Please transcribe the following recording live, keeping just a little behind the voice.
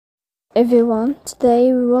Everyone,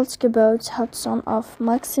 today we will talk about how to turn off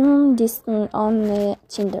maximum distance on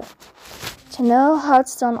Tinder. To know how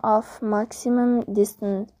to turn off maximum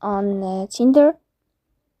distance on Tinder,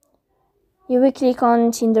 you will click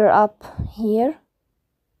on Tinder app here.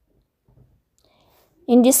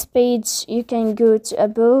 In this page, you can go to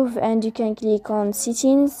above and you can click on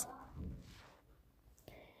settings.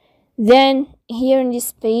 Then here in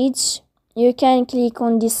this page, you can click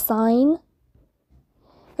on this sign.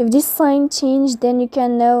 If this sign change, then you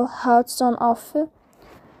can know how to turn off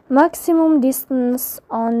maximum distance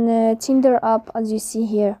on Tinder app, as you see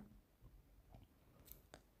here.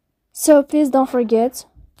 So please don't forget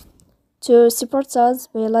to support us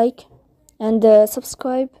by like and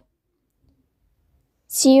subscribe.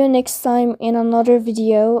 See you next time in another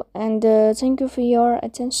video, and thank you for your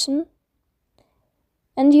attention.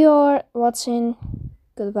 And you are watching.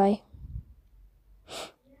 Goodbye.